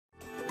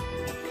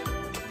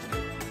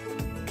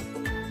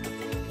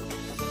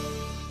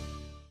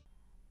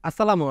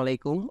আসসালামু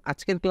আলাইকুম।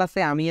 আজকের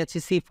ক্লাসে আমি আছি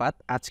সিফাত।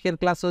 আজকের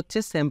ক্লাস হচ্ছে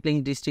স্যাম্পলিং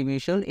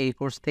ডিস্ট্রিবিউশন এই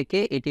কোর্স থেকে।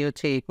 এটি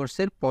হচ্ছে এই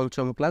কোর্সের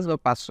 ৫ম ক্লাস বা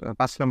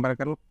 ৫ নাম্বার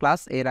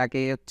ক্লাস। এর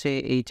আগে হচ্ছে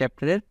এই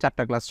চ্যাপ্টারের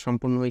 ৪টা ক্লাস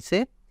সম্পূর্ণ হইছে।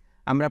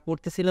 আমরা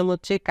পড়তেছিলাম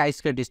হচ্ছে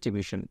chi-square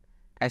ডিস্ট্রিবিউশন।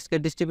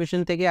 chi-square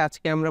ডিস্ট্রিবিউশন থেকে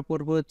আজকে আমরা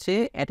পড়ব হচ্ছে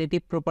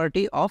additive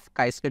property of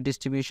chi-square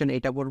distribution.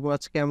 এটা পড়ব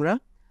আজকে আমরা।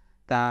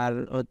 তার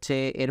হচ্ছে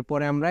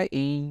এরপরে আমরা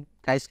এই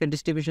chi-square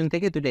ডিস্ট্রিবিউশন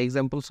থেকে ২টা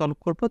এক্সাম্পল সলভ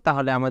করব,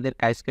 তাহলে আমাদের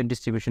chi-square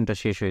ডিস্ট্রিবিউশনটা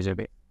শেষ হয়ে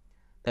যাবে।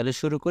 তাহলে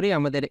শুরু করি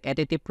আমাদের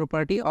additive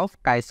property of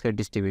chi-square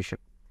distribution.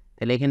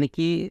 তাহলে এখানে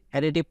কি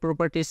অ্যাডিটিভ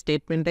প্রপার্টির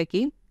স্টেটমেন্টটা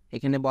কি?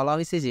 এখানে বলা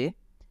হয়েছে যে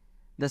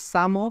the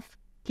some of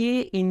K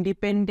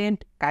independent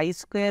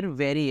chi-square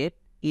ভ্যারিয়েট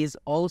is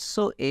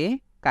also a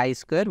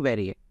chi-square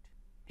ভ্যারিয়েট।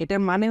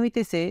 এটার মানে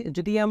হইতেছে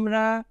যদি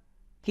আমরা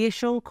কে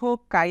সংখ্যক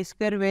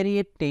chi-square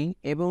ভ্যারিয়েট নেই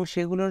এবং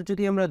সেগুলোর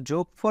যদি আমরা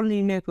যোগফল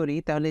নির্ণয় করি,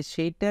 তাহলে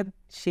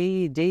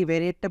যেই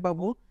ভ্যারিয়েটটা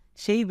পাবো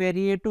সেই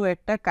ভ্যারিয়েটও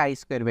একটা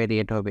chi-square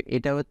ভ্যারিয়েট হবে।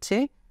 এটা হচ্ছে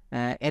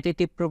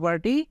অ্যাডিটিভ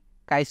প্রপার্টি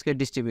chi-square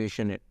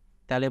ডিস্ট্রিবিউশনের।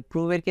 তাহলে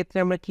প্রুফের ক্ষেত্রে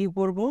আমরা কি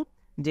করব?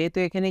 যেহেতু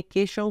এখানে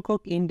কে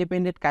সংখ্যক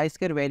ইন্ডিপেন্ডেন্ট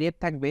chi-square ভ্যারিয়েট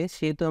থাকবে,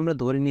 সেহেতু আমরা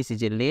ধরে নিছি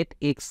যে লেট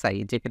এক্স আই,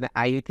 যেখানে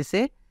আই হইতেছে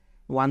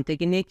 1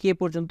 থেকে নিয়ে কে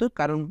পর্যন্ত,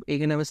 কারণ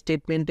এখানে আমরা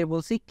স্টেটমেন্টে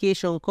বলছি কে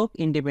সংখ্যক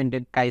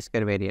ইন্ডিপেন্ডেন্ট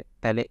chi-square ভ্যারিয়েট।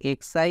 তাহলে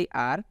x I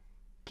R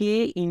K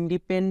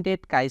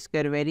independent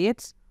chi-square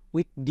ভ্যারিয়েটস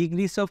with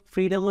degrees of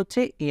freedom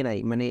হচ্ছে এন আই,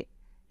 মানে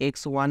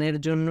এক্স ওয়ানের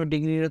জন্য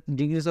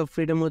ডিগ্রিস অফ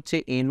ফ্রিডম হচ্ছে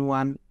এন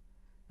ওয়ান,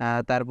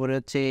 তারপরে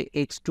হচ্ছে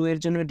এক্স টু এর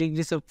জন্য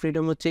ডিগ্রিস অফ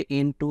ফ্রিডম হচ্ছে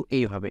এন টু।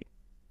 এইভাবে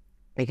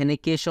এখানে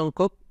কে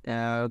সংখ্যক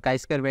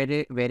chi-square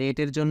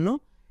ভ্যারিয়েটের জন্য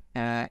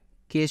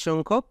কে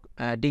সংখ্যক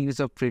ডিগ্রিস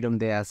অফ ফ্রিডম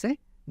দেয়া আছে,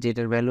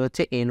 যেটার ভ্যালু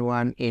হচ্ছে এন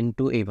ওয়ান এন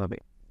টু এইভাবে।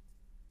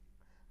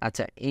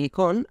 আচ্ছা,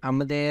 এখন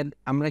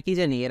আমরা কি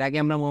জানি, এর আগে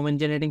আমরা মোমেন্ট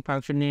জেনারেটিং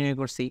ফাংশন নির্ণয়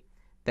করছি।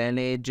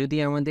 তাহলে যদি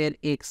আমাদের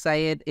এক্স আই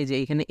এর, এই যে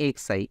এখানে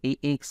এক্স আই, এই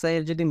এক্স আই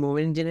এর যদি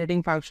মোমেন্ট জেনারেটিং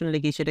ফাংশন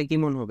লিখি, সেটা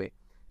কেমন হবে?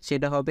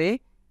 সেটা হবে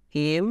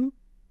এম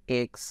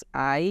এক্স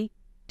আই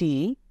টি,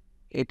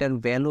 এটার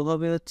ভ্যালু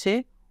হবে হচ্ছে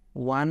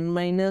 1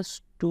 minus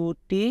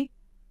 2t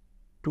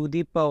to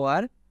the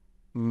power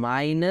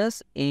minus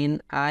N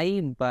I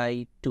by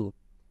 2।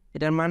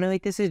 এটার মানে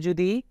হইতেছে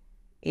যদি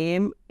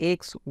এম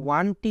এক্স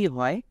 1t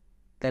হয়,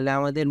 তাহলে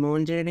আমাদের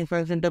মোমেন্ট জেনারেটিং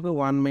ফাংশনটা হবে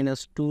 1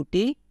 মাইনাস 2t,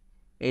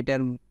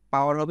 এটার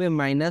পাওয়ার হবে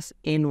মাইনাস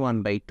এন ওয়ান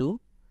বাই 2।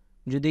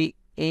 যদি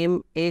এম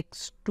এক্স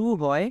টু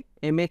হয়,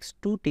 এম এক্স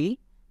 2t,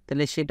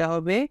 তাহলে সেটা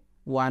হবে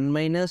 1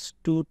 মাইনাস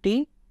 2t,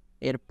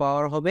 এর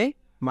পাওয়ার হবে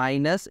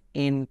মাইনাস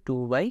এন টু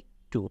বাই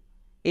 2।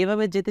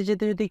 এভাবে যেতে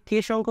যেতে যদি কে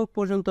সংখ্যক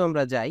পর্যন্ত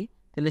আমরা যাই,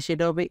 তাহলে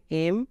সেটা হবে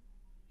এম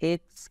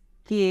এক্স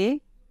কে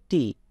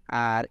টি,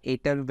 আর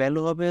এটার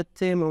ভ্যালু হবে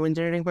হচ্ছে moment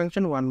generating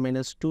function 1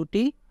 minus 2t,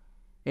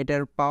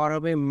 এটার পাওয়ার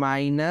হবে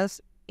minus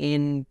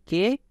N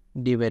K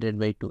divided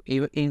by 2।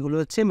 এইগুলো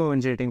হচ্ছে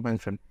মোমেন্ট জেনারেটিং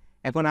ফাংশন।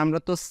 এখন আমরা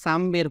তো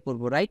সাম বের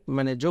করবো, রাইট,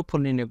 মানে যোগফল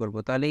নির্ণয় করবো।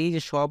 তাহলে এই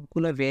যে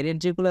সবগুলো ভ্যারিয়েন্ট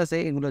যেগুলো আছে,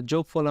 এগুলো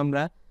যোগফল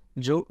আমরা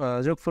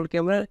যোগফলকে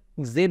আমরা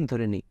জেড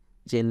ধরে নিই,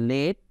 যে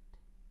late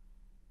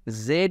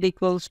Z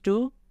equals to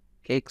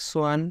x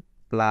one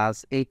plus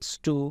x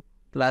two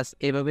plus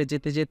এভাবে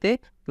যেতে যেতে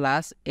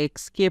প্লাস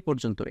এক্স কে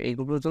পর্যন্ত,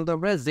 এইগুলো পর্যন্ত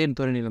আমরা জেড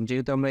ধরে নিলাম,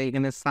 যেহেতু আমরা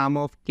এখানে সাম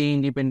অফ কে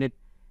ইন্ডিপেন্ডেন্ট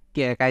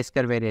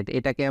chi-square ভ্যারিয়েট,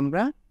 এটাকে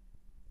আমরা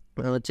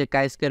হচ্ছে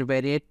chi-square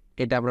ভ্যারিয়েট,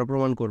 এটা আমরা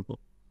প্রমাণ করব।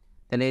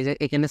 তাহলে এই যে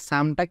এখানে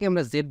সামটাকে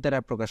আমরা জেড দ্বারা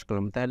প্রকাশ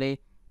করলাম। তাহলে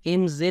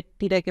এম জেড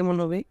টিটা কেমন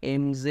হবে?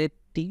 এম জেড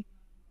টি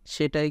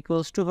সেটা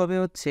ইকুয়ালস টু হবে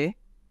হচ্ছে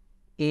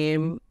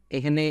এম,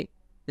 এখানে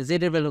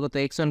জেড এর ভ্যালু কত?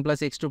 X one plus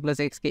x two plus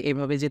x কে,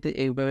 এইভাবে যেতে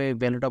এইভাবে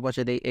ভ্যালুটা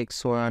বসে দেয়, x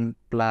one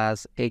plus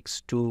x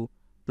two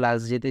plus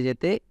যেতে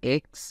যেতে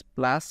এক্স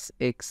প্লাস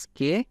এক্স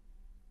কে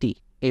টি,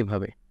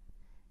 এইভাবে।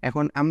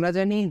 এখন আমরা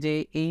জানি যে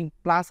এই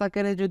প্লাস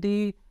আকারে যদি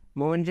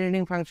মোমেন্ট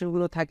জেনারেটিং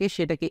ফাংশনগুলো থাকে,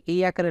 সেটাকে এই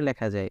আকারে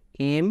লেখা যায়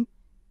M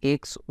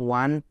x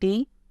one T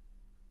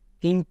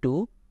into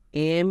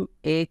M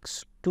x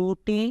two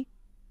টি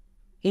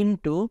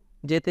ইন্টু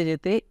যেতে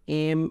যেতে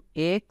এম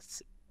এক্স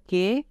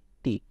কে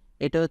টি।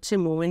 এটা হচ্ছে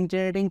মোমেন্ট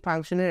জেনারেটিং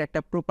ফাংশনের একটা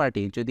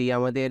প্রপার্টি। যদি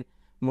আমাদের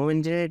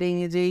মোমেন্ট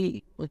জেনারেটিংয়ে যেই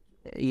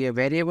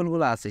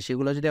ভ্যারিয়েবলগুলো আছে,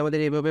 সেগুলো যদি আমাদের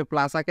এইভাবে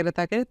প্লাস আকারে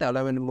থাকে, তাহলে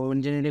আমাদের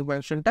মোমেন্ট জেনারেটিং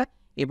ফাংশনটা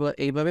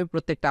এইভাবে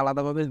প্রত্যেকটা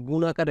আলাদাভাবে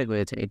গুণ আকারে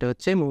রয়েছে। এটা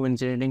হচ্ছে মোমেন্ট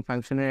জেনারেটিং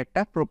ফাংশনের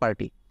একটা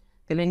প্রপার্টি।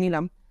 তাহলে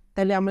নিলাম,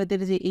 তাহলে আমাদের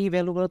যে এই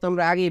ভ্যালুগুলো তো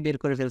আমরা আগেই বের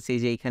করে ফেলছি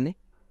যে এইখানে,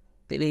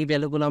 তাহলে এই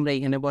ভ্যালুগুলো আমরা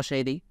এখানে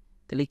বসাই দিই।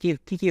 তাহলে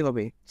কি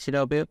হবে? সেটা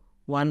হবে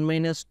 1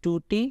 মাইনাস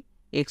 2t,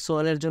 এক্স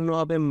ওয়ানের জন্য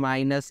হবে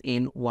মাইনাস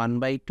এন ওয়ান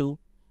বাই 2।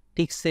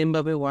 ঠিক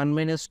সেমভাবে 1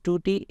 মাইনাস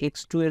 2t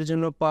এক্স টু এর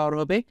জন্য পাওয়ার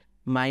হবে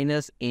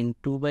মাইনাস এন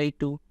টু বাই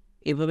 2।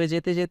 এভাবে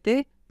যেতে যেতে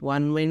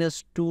 1 মাইনাস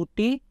 2t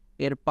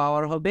এর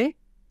পাওয়ার হবে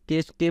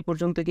কে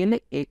পর্যন্ত গেলে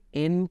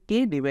এন কে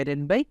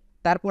ডিভাইডেড বাই,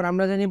 তারপর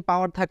আমরা জানি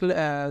পাওয়ার থাকলে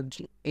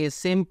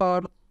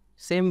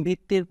সেম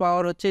ভিত্তির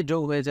পাওয়ার হচ্ছে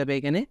যোগ হয়ে যাবে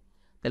এখানে।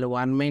 তাহলে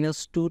 1 মাইনাস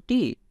 2t,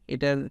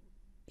 এটার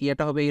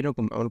ইয়েটা হবে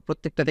এরকম, আমরা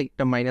প্রত্যেকটা থেকে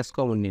একটা মাইনাস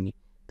কমন নিয়ে নিই।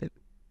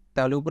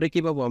 তাহলে উপরে কি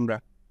পাবো আমরা?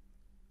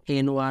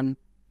 N one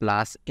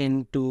plus N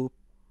two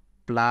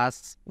plus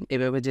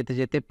এভাবে যেতে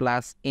যেতে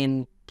প্লাস এন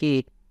কে,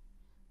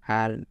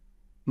 আর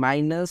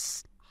মাইনাস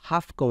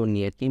হাফ কমন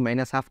নিয়ে আর কি,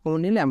 মাইনাস হাফ কমন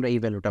নিলে আমরা এই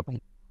ভ্যালুটা পাই।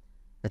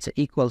 আচ্ছা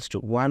ইকুয়ালস টু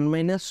 1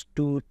 -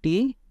 2t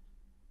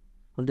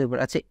হতে পারে।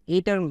 আচ্ছা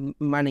এটার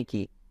মানে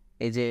কি,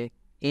 এই যে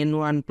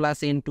n1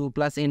 + n2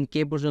 + nk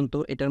পর্যন্ত,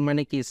 এটার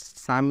মানে কি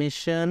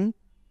সামেশন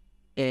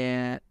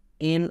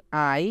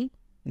ni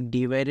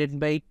ডিভাইডেড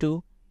বাই 2,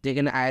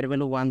 যেখানে i এর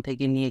ভ্যালু 1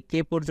 থেকে নিয়ে k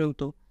পর্যন্ত।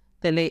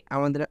 তাহলে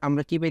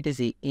আমরা কি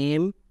পাইতেছি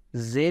এম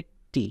জেড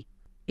টি,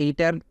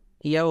 এইটার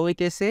ইয়া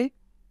হইতেছে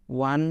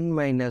 1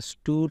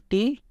 - 2t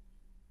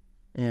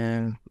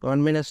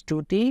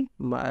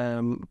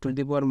to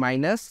the power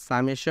minus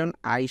summation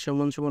i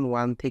 =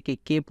 1 থেকে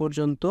k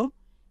পর্যন্ত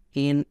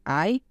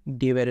ni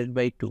ডিভাইডেড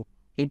বাই 2।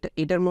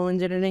 এটার মোমেন্ট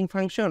জেনারেটিং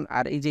ফাংশন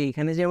আর এই যে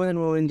এখানে যে আমাদের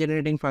মোমেন্ট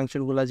জেনারেটিং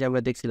ফাংশনগুলো যে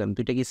আমরা দেখছিলাম,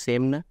 দুইটা কি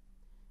সেম না?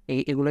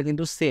 এগুলো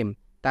কিন্তু সেম।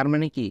 তার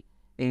মানে কি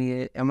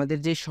আমাদের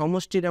যে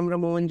সমষ্টির আমরা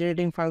মোমেন্ট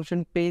জেনারেটিং ফাংশন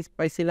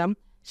পাইছিলাম,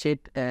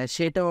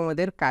 সেটাও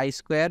আমাদের কাই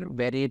স্কোয়ার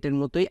ভ্যারিয়েটের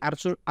মতোই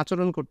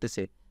আচরণ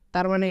করতেছে।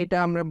 তার মানে এটা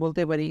আমরা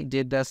বলতে পারি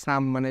যে দ্য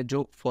সাম মানে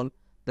যোগফল,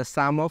 the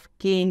some of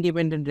K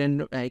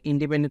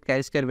independent chi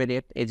square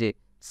ভ্যারিয়েট, এই যে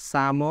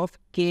সাম of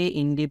K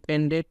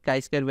independent chi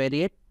square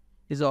ভ্যারিয়েট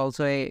is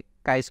also a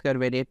chi square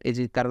ভ্যারিয়েট। এই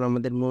যে কারণ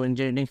আমাদের মোমেন্ট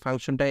জেনারেটিং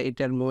ফাংশনটা,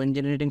 এটার মোমেন্ট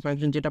জেনারেটিং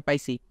ফাংশন যেটা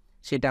পাইছি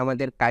সেটা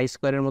আমাদের কাই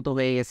স্কোয়ারের মতো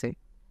হয়ে গেছে।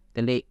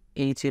 তাহলে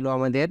এই ছিল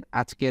আমাদের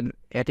আজকের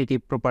অ্যাডিটিভ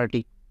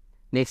প্রপার্টি।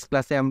 নেক্সট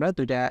ক্লাসে আমরা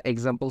দুইটা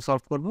এক্সাম্পল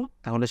সলভ করব।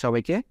 তাহলে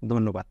সবাইকে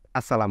ধন্যবাদ।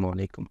 আসসালামু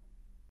আলাইকুম।